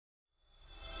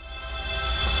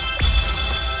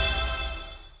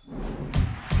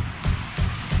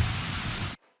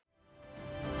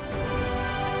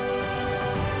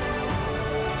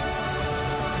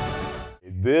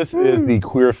This is the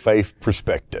queer faith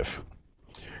perspective.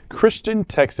 Christian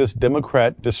Texas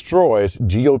Democrat destroys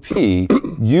GOP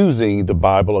using the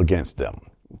Bible against them.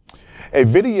 A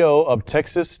video of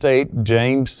Texas State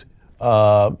James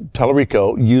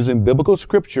Tallarico using biblical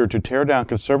scripture to tear down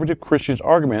conservative Christians'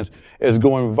 arguments is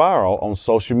going viral on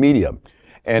social media,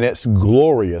 and it's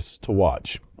glorious to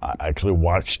watch. I actually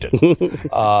watched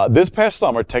it. This past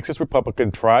summer, Texas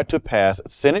Republicans tried to pass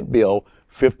Senate Bill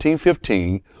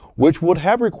 1515, which would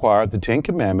have required the Ten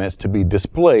Commandments to be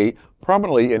displayed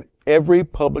prominently in every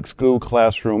public school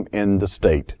classroom in the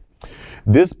state.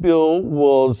 This bill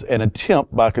was an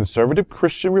attempt by conservative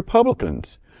Christian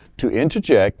Republicans to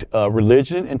interject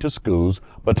religion into schools,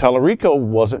 but Tallarico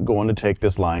wasn't going to take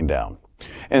this line down.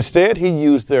 Instead, he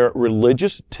used their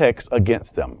religious texts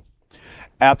against them.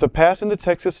 After passing the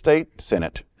Texas State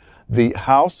Senate, the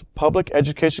House Public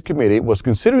Education Committee was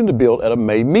considering the bill at a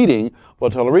May meeting,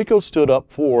 but Tallarico stood up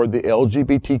for the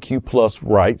LGBTQ plus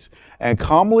rights and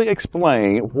calmly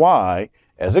explained why,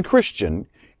 as a Christian,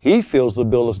 he feels the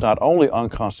bill is not only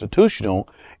unconstitutional,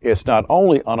 it's not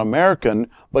only un-American,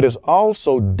 but is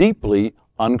also deeply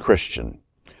un-Christian.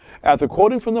 After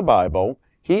quoting from the Bible,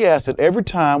 he asked that every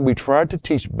time we try to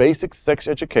teach basic sex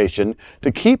education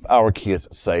to keep our kids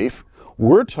safe,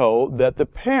 we're told that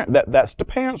that's the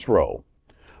parents' role.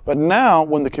 But now,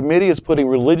 when the committee is putting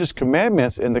religious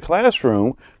commandments in the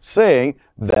classroom, saying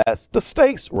that's the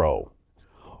state's role.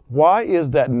 Why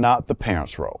is that not the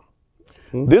parents' role?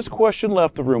 This question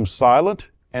left the room silent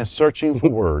and searching for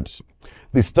words.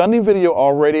 The stunning video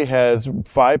already has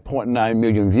 5.9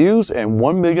 million views and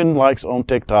 1 million likes on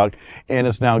TikTok, and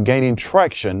is now gaining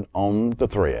traction on the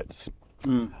threads.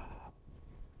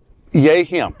 Yay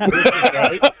him.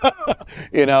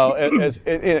 You know,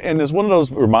 and it's one of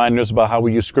those reminders about how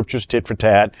we use scriptures tit for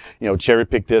tat, you know, cherry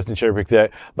pick this and cherry pick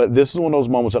that. But this is one of those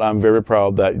moments that I'm very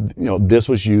proud that, you know, this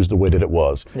was used the way that it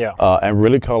was. Yeah. And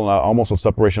really calling out almost a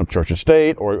separation of church and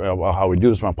state, or how we do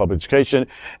this around public education.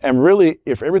 And really,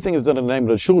 if everything is done in the name of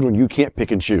the children, you can't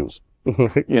pick and choose.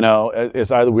 You know, it's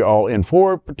either we're all in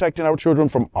for protecting our children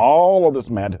from all of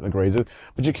this madness and crazy,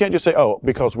 but you can't just say, oh,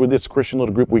 because we're this Christian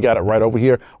little group, we got it right over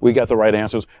here, we got the right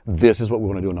answers, this is what we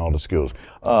want to do in all the schools.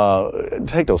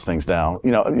 Take those things down. You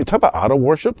know, you talk about idol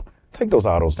worship, take those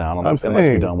idols down and let's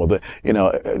be done with it. You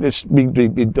know, just be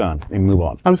done and move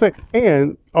on. I'm saying,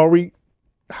 and how are you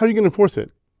going to enforce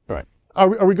it? Right. Are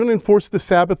we going to enforce the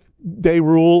Sabbath day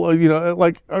rule? You know,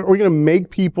 like, are we going to make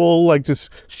people like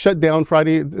just shut down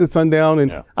Friday at sundown?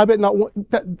 And I bet not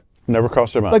that never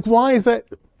crossed their mind. Like, why is that?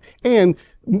 And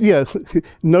yeah,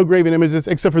 no graven images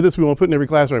except for this we want to put in every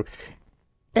classroom.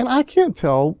 And I can't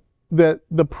tell that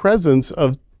the presence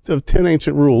of 10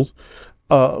 ancient rules,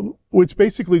 which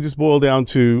basically just boil down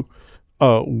to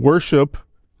worship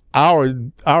our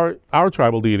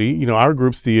tribal deity, you know, our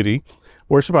group's deity.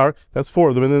 Worship that's 4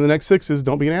 of them, and then the next 6 is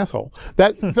don't be an asshole.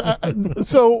 That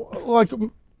so like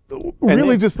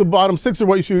really just the bottom 6 are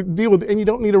what you should deal with, and you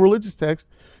don't need a religious text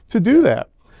to do that.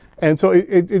 And so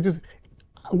it just,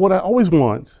 what I always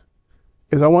want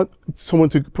is I want someone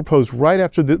to propose right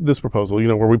after this proposal, you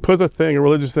know, where we put a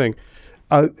religious thing,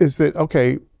 is that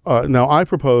okay? Now I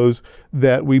propose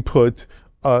that we put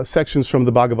sections from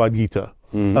the Bhagavad Gita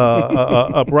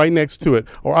up right next to it,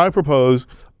 or I propose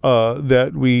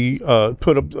that we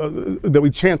that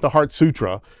we chant the Heart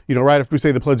Sutra, you know, right after we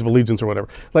say the Pledge of Allegiance or whatever.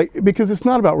 Like, because it's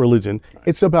not about religion,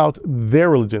 it's about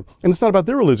their religion. And it's not about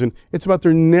their religion, it's about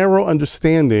their narrow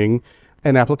understanding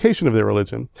and application of their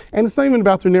religion. And it's not even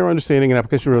about their narrow understanding and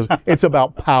application of religion, it's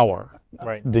about power.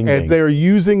 Right. Ding, and ding. they're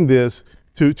using this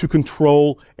to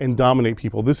control and dominate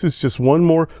people. This is just one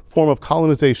more form of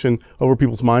colonization over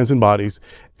people's minds and bodies.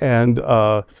 And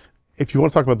if you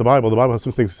want to talk about the Bible has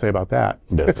some things to say about that.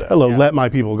 Hello, let my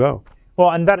people go.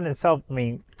 Well, and that in itself, I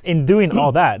mean, in doing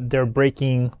all that, they're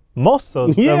breaking most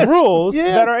of the rules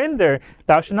that are in there.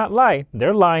 Thou shalt not lie.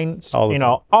 They're lying, all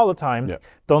the time. Yeah.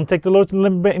 Don't take the Lord's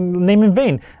name in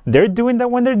vain. They're doing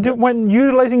that when when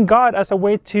utilizing God as a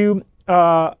way to,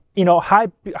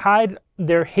 hide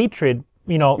their hatred,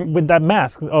 with that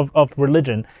mask of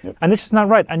religion, and it's just not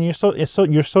right. And you're so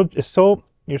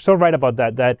right about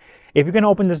that. That if you're gonna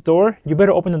open this door, you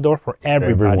better open the door for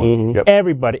everybody,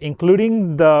 everybody,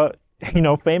 including the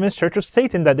famous Church of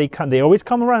Satan. That they always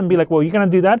come around and be like, well, you're gonna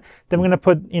do that, then we're gonna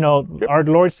put our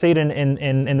Lord Satan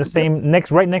in the same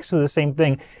right next to the same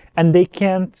thing, and they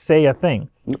can't say a thing.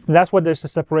 That's what there's a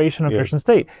separation of church and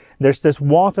state. There's this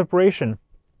wall separation.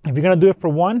 If you're going to do it for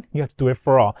one, you have to do it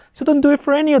for all. So don't do it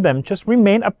for any of them. Just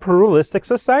remain a pluralistic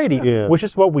society, which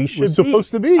is what we should be.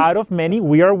 Supposed to be. Out of many,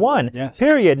 we are one. Yes.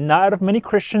 Period. Not out of many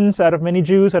Christians, out of many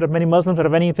Jews, out of many Muslims, out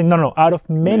of anything. No. Out of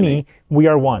many, we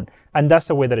are one. And that's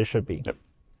the way that it should be. Yep.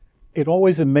 It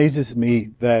always amazes me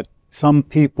that some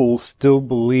people still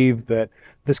believe that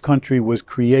this country was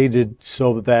created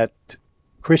so that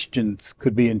Christians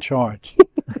could be in charge.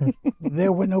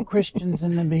 There were no Christians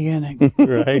in the beginning.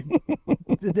 Right.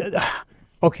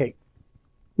 Okay.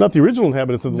 Not the original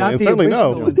inhabitants of the Not land. the Certainly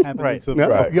original no. inhabitants of No.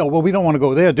 Right. Yeah, well, we don't want to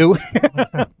go there, do we?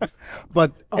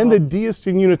 But And the deists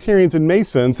and Unitarians and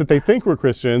Masons that they think were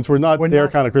Christians were not their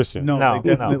kind of Christian. No, No, they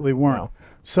definitely no, weren't. no.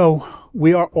 So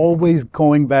we are always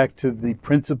going back to the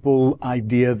principal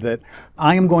idea that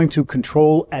I am going to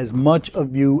control as much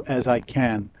of you as I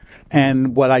can.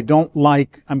 And what I don't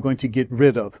like, I'm going to get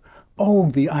rid of.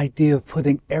 Oh, the idea of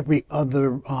putting every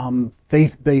other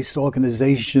faith-based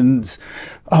organization's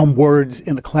words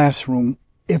in a classroom.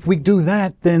 If we do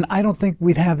that, then I don't think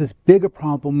we'd have as big a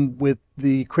problem with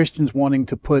the Christians wanting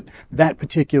to put that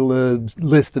particular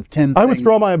list of 10 I things.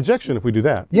 withdraw my objection if we do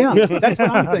that. Yeah, that's what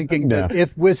I'm thinking. That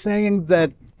if we're saying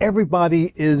that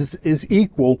everybody is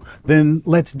equal, then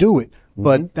let's do it.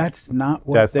 But that's not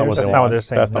what That's they're not what they saying. not what want. they're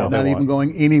saying, That's no. not what Not they even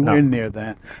want. going anywhere near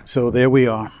that. So there we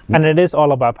are. And it is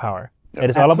all about power. It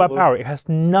is all about Absolutely. power. It has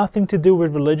nothing to do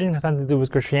with religion. It has nothing to do with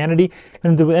Christianity. It has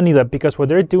nothing to do with any of that, because what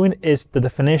they're doing is the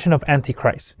definition of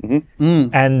Antichrist.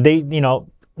 And they,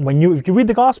 if you read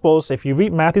the Gospels, if you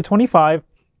read Matthew 25,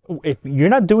 if you're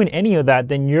not doing any of that,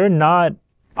 then you're not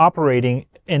operating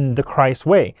in the Christ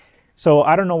way. So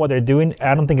I don't know what they're doing.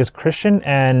 I don't think it's Christian,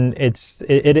 and it's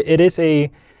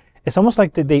almost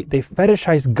like they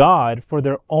fetishize God for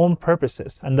their own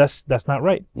purposes, and that's not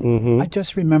right. I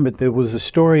just remembered there was a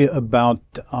story about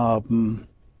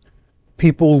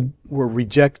people were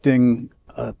rejecting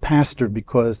a pastor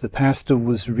because the pastor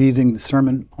was reading the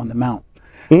Sermon on the Mount.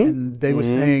 And they were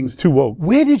saying, It's too woke.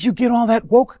 where did you get all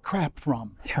that woke crap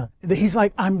from? Yeah. He's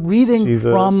like, I'm reading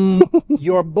Jesus. from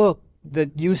your book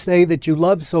that you say that you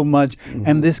love so much,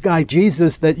 and this guy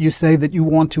Jesus that you say that you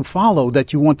want to follow,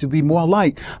 that you want to be more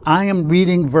like. I am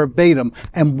reading verbatim.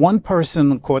 And one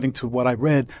person, according to what I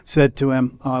read, said to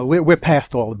him, we're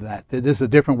past all of that. This is a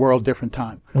different world, different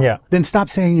time. Yeah. Then stop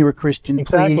saying you're a Christian,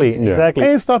 Exactly. please. Exactly.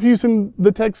 And stop using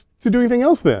the text to do anything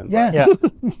else then. Yeah. Yeah.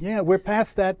 Yeah, we're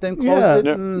past that. Then close Yeah. it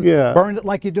and Yeah. burn it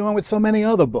like you're doing with so many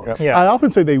other books. Yeah. I often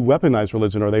say they weaponize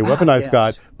religion or they weaponize yes.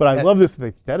 God, but I love this.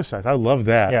 They fetishize. I love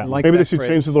that. Yeah. Like Maybe they that should phrase.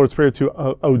 change the Lord's Prayer to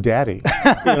 "Oh, Daddy."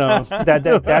 You know, that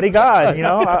Daddy God,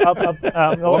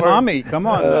 Well, or mommy, come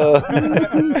on.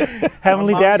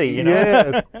 Heavenly Daddy,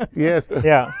 yes, yes.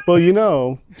 Yeah. Well,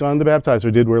 John the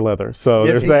Baptizer did wear leather, so Yes,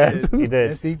 there's he that. did. He did.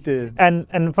 Yes, he did.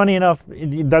 And funny enough,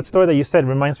 that story that you said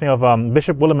reminds me of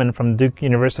Bishop Williman from Duke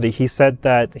University. He said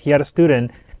that he had a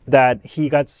student that he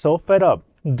got so fed up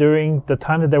during the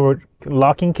time that they were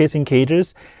locking kids in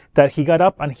cages that he got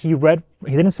up and he read.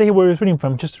 He didn't say where he was reading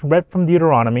from, just read from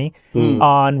Deuteronomy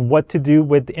on what to do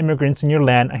with the immigrants in your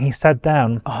land. And he sat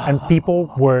down, and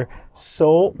people were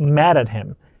so mad at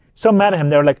him. So mad at him.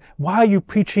 They were like, "Why are you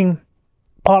preaching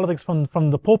politics from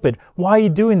the pulpit? Why are you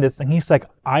doing this?" And he's like,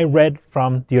 "I read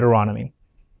from Deuteronomy."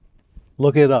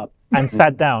 Look it up. And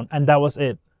sat down, and that was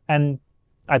it. And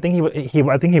I think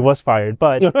he was fired,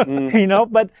 but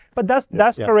but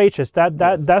that's courageous.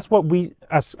 That's what we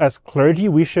as clergy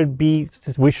we should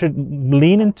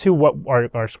lean into what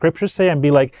our scriptures say and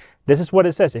be like, this is what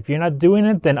it says. If you're not doing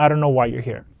it, then I don't know why you're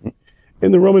here.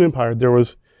 In the Roman Empire, there were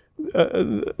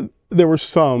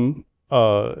some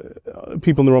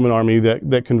people in the Roman army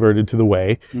that converted to the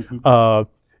way, but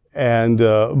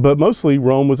mostly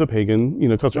Rome was a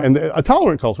pagan, culture and a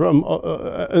tolerant culture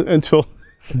until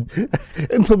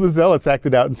the Zealots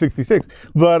acted out in '66,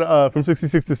 but from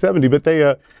 '66 to '70. But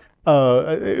they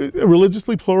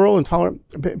religiously plural and tolerant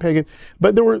pagan.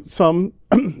 But there were some,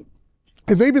 and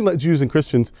they even let Jews and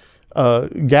Christians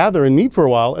gather and meet for a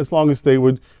while, as long as they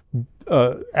would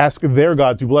ask their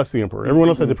God to bless the emperor. Everyone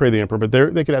else had to pray the emperor, but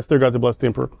they could ask their God to bless the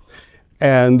emperor.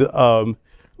 And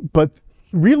but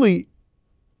really,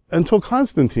 until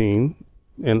Constantine,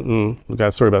 and we got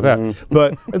a story about that.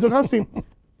 But until Constantine,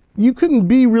 you couldn't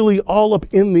be really all up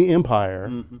in the empire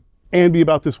and be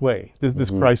about this way, this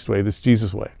Christ way, this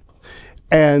Jesus way.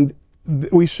 And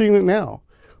we're seeing it now.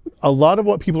 A lot of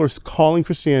what people are calling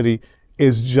Christianity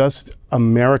is just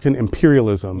American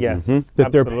imperialism. Yes,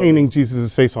 That they're absolutely. painting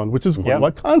Jesus' face on, which is Yep.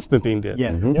 what Constantine did.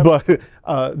 Yes. But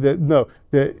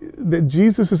that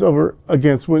Jesus is over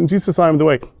against, when Jesus says, I am the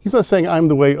way, he's not saying I'm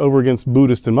the way over against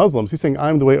Buddhists and Muslims. He's saying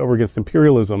I'm the way over against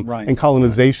imperialism Right. and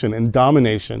colonization and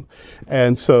domination.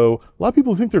 And so a lot of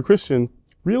people who think they're Christian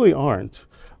really aren't.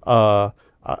 I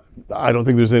don't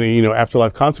think there's any,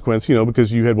 afterlife consequence,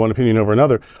 because you had one opinion over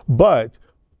another. But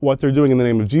what they're doing in the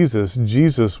name of Jesus,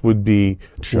 Jesus would be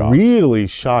really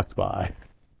shocked by.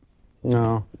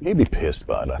 No, he'd be pissed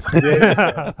by it, I think.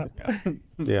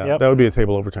 Yeah, that would be a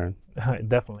table overturn.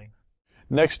 Definitely.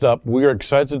 Next up, we are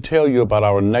excited to tell you about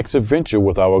our next adventure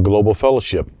with our global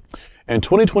fellowship. In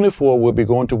 2024, we'll be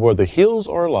going to where the hills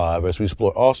are alive as we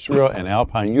explore Austria and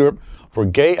Alpine Europe for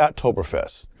Gay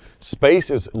Oktoberfest. Space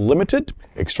is limited,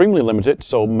 extremely limited,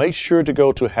 so make sure to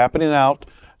go to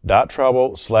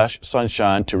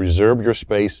happeningout.travel/sunshine to reserve your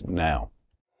space now.